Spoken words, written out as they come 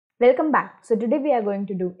Welcome back. So today we are going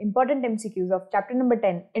to do important MCQs of chapter number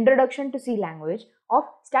 10, Introduction to C Language of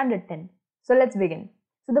Standard 10. So let's begin.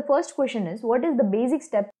 So the first question is, what is the basic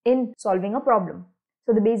step in solving a problem?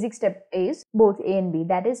 So the basic step is both A and B,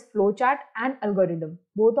 that is flowchart and algorithm.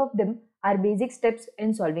 Both of them are basic steps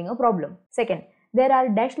in solving a problem. Second, there are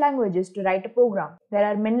dash languages to write a program. There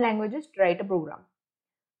are many languages to write a program.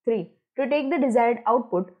 3. To take the desired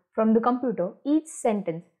output from the computer, each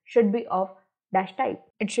sentence should be of dash type.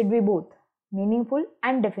 It should be both meaningful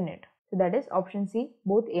and definite. So that is option C,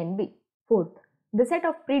 both A and B. Fourth, the set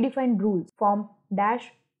of predefined rules form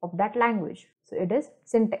dash of that language. So it is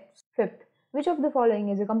syntax. Fifth, which of the following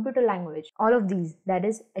is a computer language? All of these, that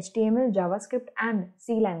is HTML, JavaScript and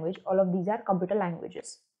C language, all of these are computer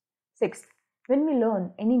languages. Sixth, when we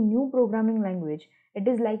learn any new programming language, it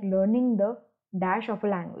is like learning the dash of a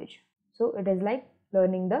language. So it is like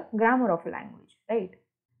learning the grammar of a language, right?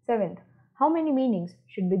 Seventh, how many meanings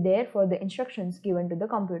should be there for the instructions given to the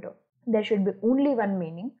computer? There should be only one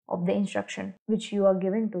meaning of the instruction which you are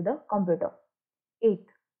giving to the computer. Eighth,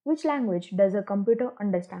 which language does a computer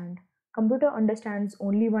understand? Computer understands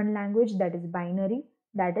only one language, that is binary,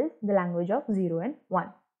 that is the language of 0 and 1.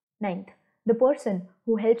 Ninth, the person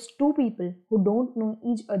who helps two people who don't know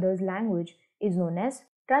each other's language is known as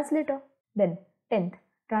translator. Then 10th,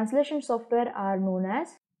 translation software are known as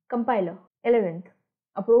compiler. 11th,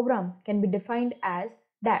 a program can be defined as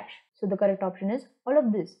dash. So the correct option is all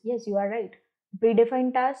of this. Yes, you are right.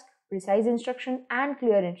 Predefined task, precise instruction and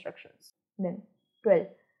clear instructions. Then 12.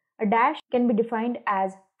 A dash can be defined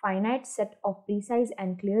as finite set of precise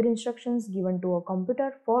and clear instructions given to a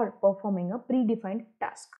computer for performing a predefined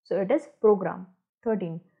task. So it is program.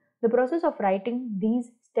 13. The process of writing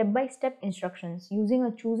these step-by-step instructions using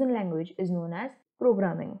a chosen language is known as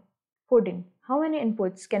programming. 14. How many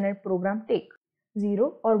inputs can a program take?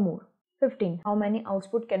 0 or more. 15. How many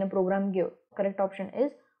output can a program give? Correct option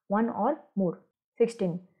is 1 or more.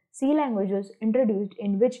 16. C language was introduced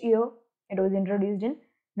in which year? It was introduced in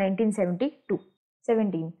 1972.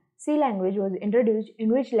 17. C language was introduced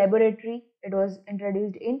in which laboratory? It was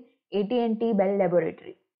introduced in AT&T Bell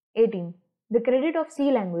Laboratory. 18. The credit of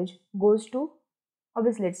C language goes to,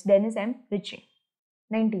 obviously it's Denis and Ritchie.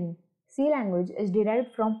 19. C language is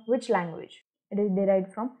derived from which language? It is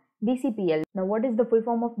derived from BCPL. Now what is the full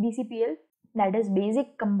form of BCPL? That is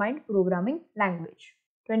Basic Combined Programming Language.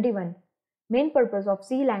 21. Main purpose of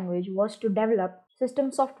C language was to develop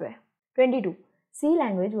system software. 22. C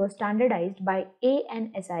language was standardized by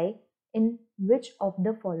ANSI in which of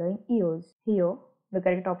the following years? Here the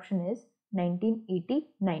correct option is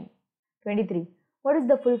 1989. 23. What is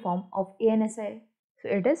the full form of ANSI? So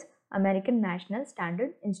it is American National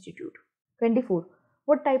Standard Institute. 24.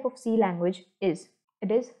 What type of C language is?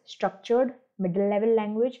 It is structured, middle level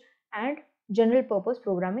language and general purpose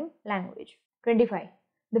programming language. 25.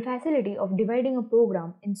 The facility of dividing a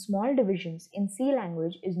program in small divisions in C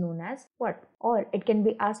language is known as what? Or it can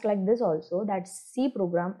be asked like this also, that C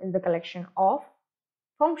program is the collection of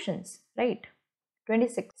functions, right?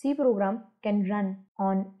 26. C program can run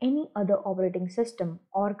on any other operating system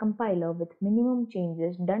or compiler with minimum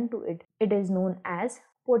changes done to it. It is known as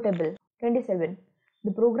portable. 27. The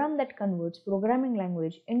program that converts programming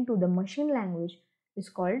language into the machine language is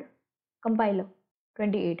called compiler.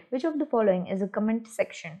 28. Which of the following is a comment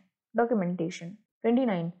section? Documentation.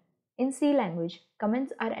 29. In C language,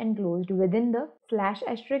 comments are enclosed within the slash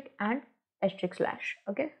asterisk and asterisk slash.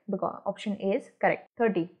 Okay, the option A is correct.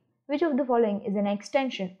 30. Which of the following is an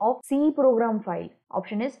extension of C program file?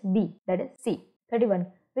 Option is B, that is C. 31.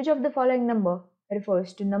 Which of the following number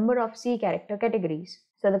refers to number of C character categories?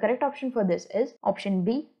 So the correct option for this is option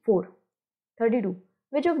B, 4. 32.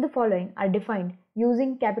 Which of the following are defined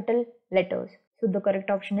using capital letters? So the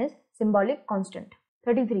correct option is symbolic constant.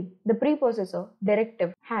 33. The preprocessor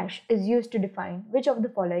directive hash is used to define which of the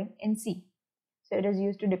following in C? So it is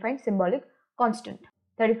used to define symbolic constant.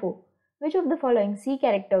 34. Which of the following C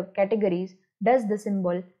character categories does the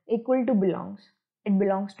symbol equal to belongs? It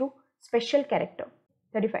belongs to special character.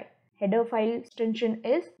 35. Header file extension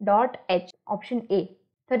is .h, option A.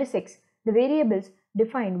 36. The variables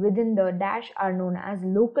defined within the dash are known as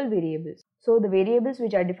local variables. So the variables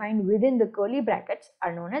which are defined within the curly brackets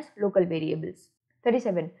are known as local variables.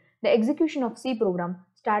 37. The execution of C program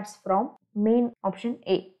starts from main, option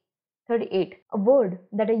A. 38. A word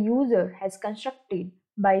that a user has constructed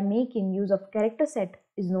by making use of character set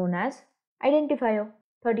is known as identifier.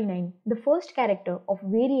 39. The first character of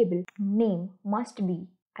variable name must be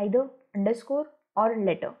either underscore or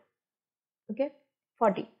letter. Okay.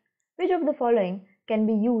 40. Which of the following can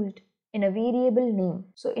be used in a variable name?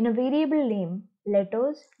 So in a variable name,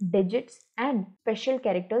 letters, digits, and special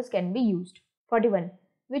characters can be used. 41.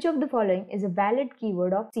 Which of the following is a valid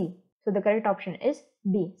keyword of C? So the correct option is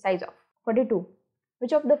B, size of. 42.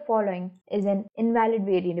 Which of the following is an invalid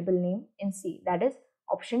variable name in C? That is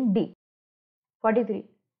option D. 43.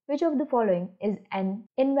 Which of the following is an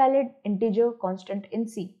invalid integer constant in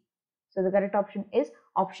C? So the correct option is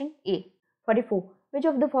option A. 44. Which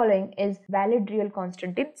of the following is valid real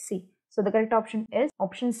constant in C? So the correct option is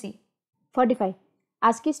option C. 45.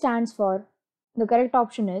 ASCII stands for, the correct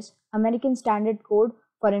option is American Standard Code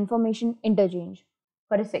for Information Interchange.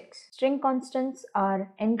 46. String constants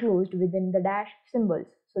are enclosed within the dash symbols.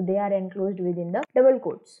 So they are enclosed within the double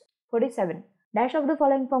quotes. 47. Dash of the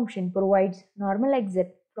following function provides normal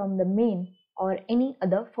exit from the main or any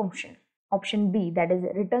other function. Option B, that is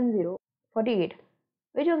return 0. 48.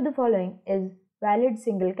 Which of the following is valid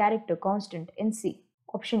single character constant in C?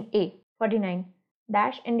 Option A. 49.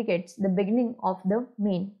 Dash indicates the beginning of the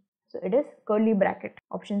main. So it is curly bracket.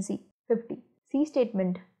 Option C. 50. C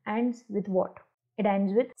statement ends with what? It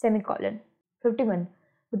ends with semicolon. 51.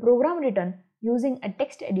 The program written using a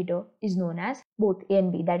text editor is known as both A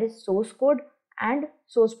and B, that is source code and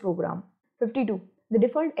source program. 52. The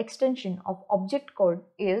default extension of object code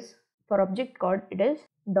is, for object code it is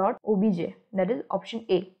 .obj, that is option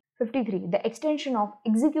A. 53. The extension of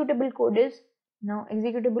executable code is, now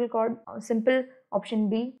executable code simple, option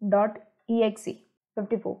B .exe.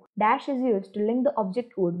 54. Dash is used to link the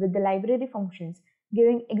object code with the library functions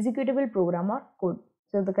giving executable program or code.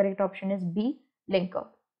 So the correct option is B, linker.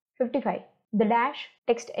 55. The dash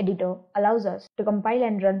text editor allows us to compile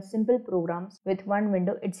and run simple programs with one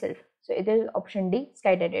window itself. So it is option D,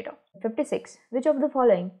 Skype editor. 56. Which of the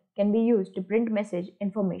following can be used to print message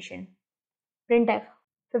information? Printf.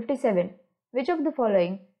 57. Which of the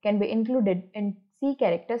following can be included in C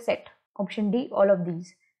character set? Option D, all of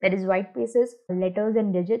these. That is white spaces, letters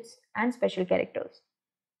and digits, and special characters.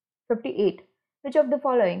 58. Which of the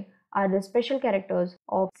following are the special characters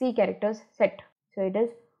of C characters set? So it is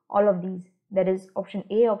all of these. That is option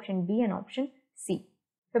A, option B, and option C.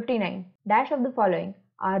 59. Dash of the following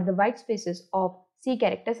are the white spaces of C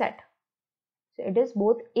character set. So it is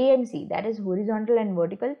both A and C, that is horizontal and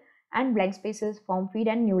vertical, and blank spaces, form feed,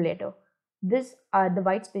 and new letter. These are the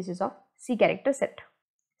white spaces of C character set.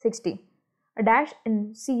 60. A dash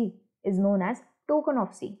in C is known as token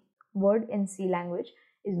of C. Word in C language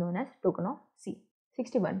is known as token of C.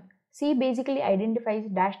 61. C basically identifies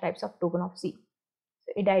dash types of token of C.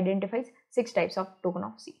 So it identifies 6 types of token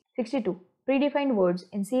of C. 62. Predefined words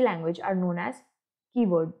in C language are known as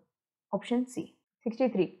keyword. Option C.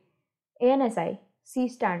 63. ANSI C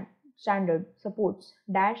standard supports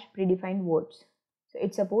dash predefined words. So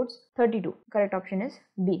it supports 32. Correct option is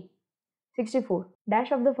B. 64.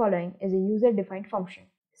 Dash of the following is a user-defined function.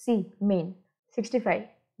 C, main. 65.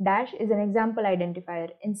 Dash is an example identifier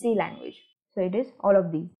in C language. So it is all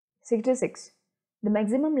of these. 66. The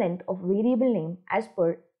maximum length of variable name as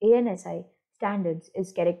per ANSI standards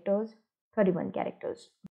is characters, 31 characters.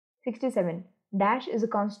 67. Dash is a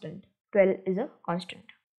constant. 12 is a constant.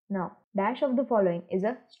 Now, dash of the following is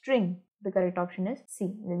a string. The correct option is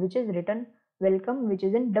C, which is written welcome, which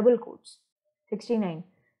is in double quotes. 69.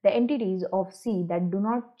 The entities of C that do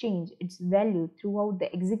not change its value throughout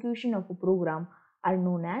the execution of a program are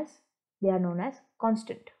known as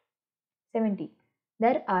constant. 70.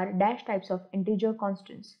 There are dash types of integer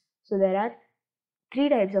constants. So there are 3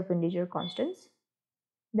 types of integer constants.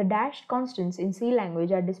 The dash constants in C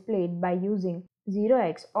language are displayed by using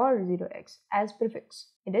 0x or 0x as prefix.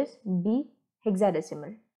 It is B,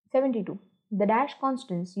 hexadecimal. 72. The dash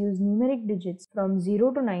constants use numeric digits from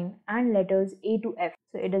 0 to 9 and letters A to F.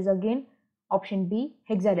 So it is again option B,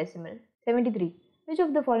 hexadecimal. 73. Which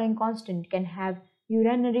of the following constant can have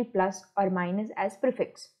urinary plus or minus as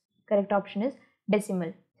prefix? Correct option is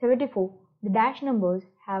decimal. 74. The dash numbers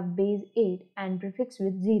have base 8 and prefix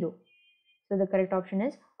with 0. So the correct option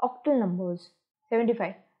is octal numbers.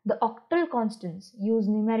 75. The octal constants use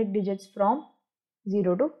numeric digits from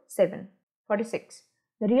 0 to 7. 46.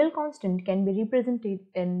 The real constant can be represented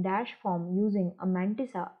in dash form using a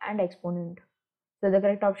mantissa and exponent. So the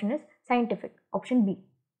correct option is scientific, option B.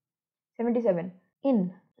 77.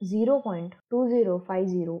 In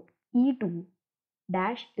 0.2050 E2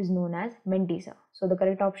 dash is known as mantissa. So the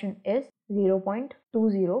correct option is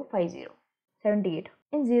 0.2050. 78.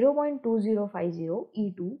 In 0.2050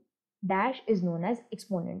 E2 dash is known as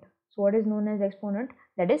exponent. So what is known as exponent?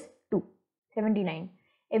 That is 2. 79.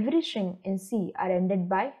 Every string in C are ended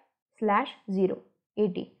by /0.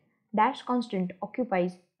 80. Dash constant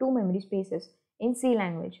occupies 2 memory spaces in C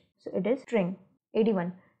language. So it is string.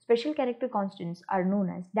 81. Special character constants are known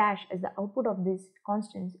as dash, as the output of these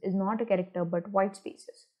constants is not a character but white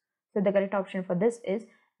spaces. So the correct option for this is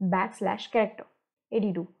backslash character.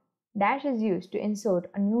 82. Dash is used to insert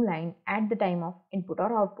a new line at the time of input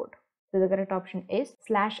or output. So the correct option is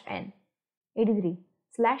 /n. 83.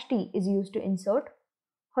 /t is used to insert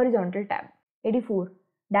horizontal tab. 84.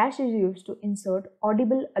 Dash is used to insert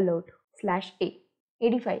audible alert /a.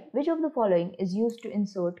 85. Which of the following is used to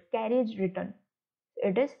insert carriage return?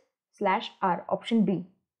 It is /r, option B.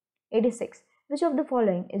 86. Which of the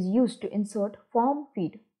following is used to insert form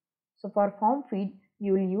feed? So for form feed,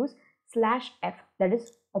 you will use /f, that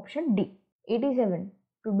is option D. 87.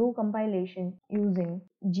 To do compilation using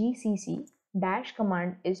gcc dash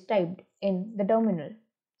command is typed in the terminal.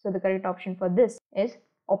 So the correct option for this is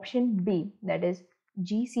option B, that is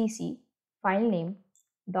gcc filename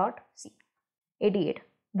 .c. 88.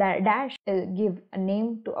 The dash give a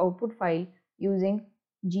name to output file using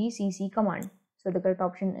gcc command. So the correct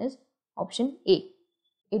option is option A.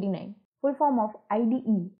 89. Full form of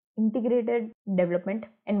IDE, Integrated Development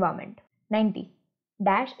Environment. 90.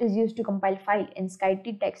 Dash is used to compile file in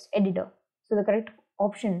SkyT text editor. So the correct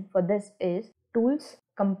option for this is tools,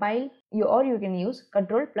 compile, or you can use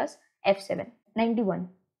Ctrl plus F7. 91.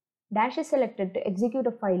 Dash is selected to execute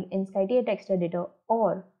a file in SkyT text editor,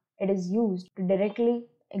 or it is used to directly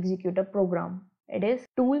execute a program. It is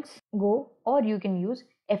tools, go, or you can use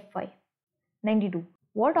F5. 92.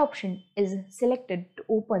 What option is selected to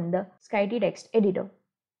open the SkyT text editor?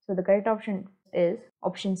 So the correct option is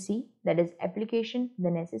option C, that is application,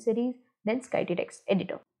 then accessories, then SkyT text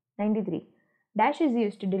editor. 93. Dash is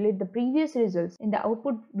used to delete the previous results in the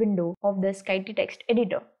output window of the SkyT text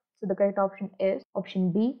editor. So the correct option is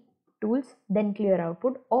option B, tools, then clear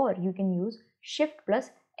output, or you can use shift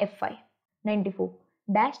plus F5. 94.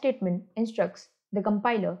 Dash statement instructs the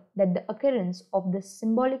compiler that the occurrence of the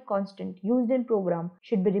symbolic constant used in program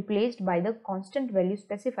should be replaced by the constant value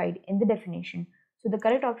specified in the definition. So the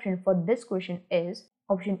correct option for this question is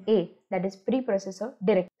option A, that is preprocessor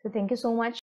directive. So thank you so much.